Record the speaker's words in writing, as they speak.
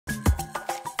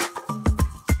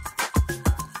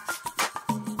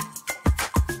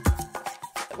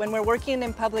when we're working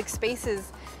in public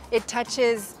spaces, it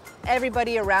touches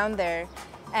everybody around there.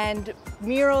 And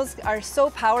murals are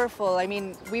so powerful. I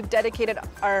mean, we've dedicated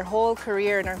our whole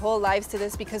career and our whole lives to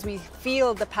this because we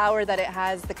feel the power that it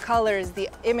has, the colors, the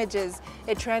images.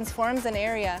 It transforms an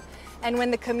area. And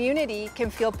when the community can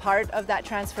feel part of that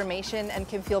transformation and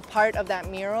can feel part of that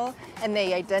mural and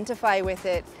they identify with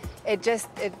it,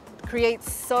 it creates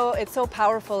it's so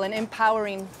powerful and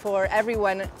empowering for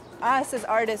everyone, us as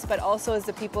artists, but also as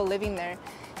the people living there.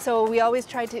 So we always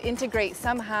try to integrate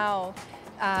somehow,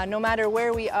 no matter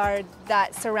where we are,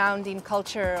 that surrounding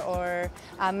culture or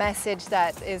a message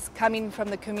that is coming from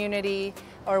the community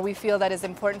or we feel that is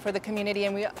important for the community.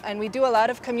 And we do a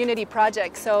lot of community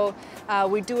projects. So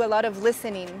we do a lot of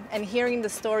listening and hearing the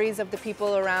stories of the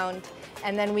people around.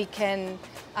 And then we can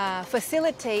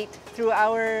facilitate through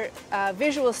our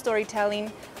visual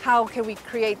storytelling, how can we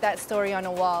create that story on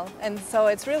a wall. And so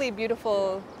it's really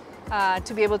beautiful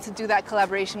to be able to do that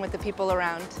collaboration with the people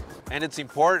around. And it's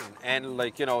important, and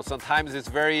like, you know, sometimes it's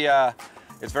very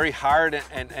hard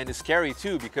and it's scary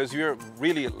too, because you're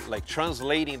really like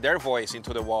translating their voice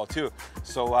into the wall too.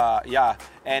 So yeah,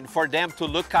 and for them to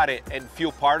look at it and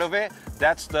feel part of it,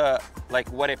 that's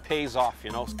what it pays off,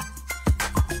 you know.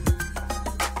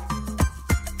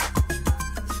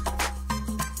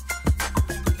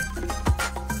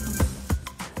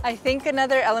 I think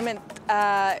another element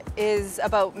is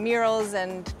about murals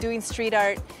and doing street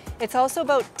art. It's also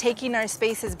about taking our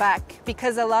spaces back,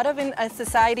 because a lot of in a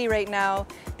society right now,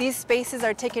 these spaces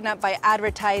are taken up by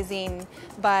advertising,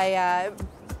 by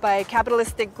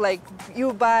capitalistic, like,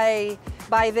 you buy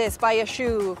this, buy a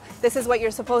shoe, this is what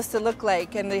you're supposed to look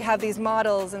like, and they have these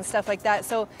models and stuff like that.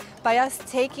 So by us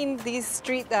taking these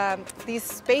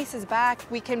spaces back,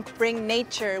 we can bring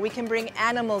nature, we can bring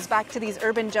animals back to these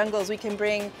urban jungles, we can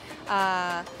bring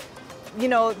you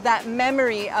know, that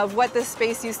memory of what this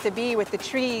space used to be with the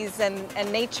trees and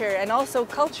nature, and also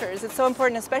cultures. It's so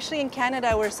important, especially in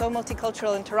Canada. We're so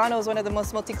multicultural, and Toronto is one of the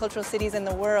most multicultural cities in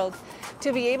the world.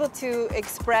 To be able to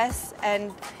express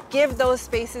and give those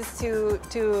spaces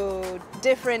to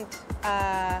different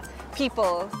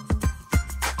people.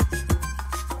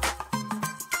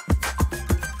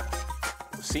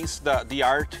 Since the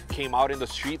art came out in the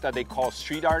street that they call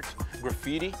street art,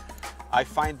 graffiti, I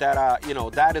find that, you know,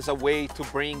 that is a way to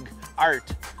bring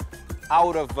art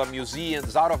out of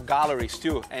museums, out of galleries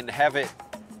too, and have it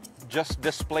just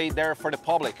displayed there for the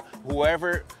public.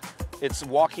 Whoever it's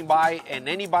walking by, and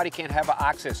anybody can have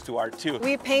access to art too.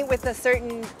 We paint with a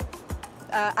certain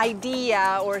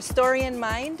idea or story in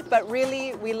mind, but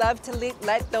really we love to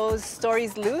let those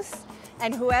stories loose.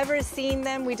 And whoever's seeing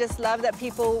them, we just love that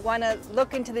people want to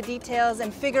look into the details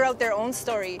and figure out their own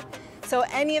story. So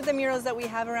any of the murals that we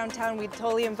have around town, we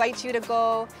totally invite you to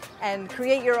go and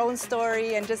create your own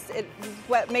story. And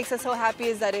what makes us so happy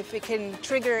is that if it can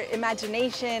trigger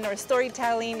imagination or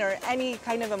storytelling or any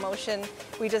kind of emotion,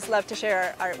 we just love to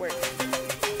share our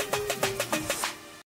artwork.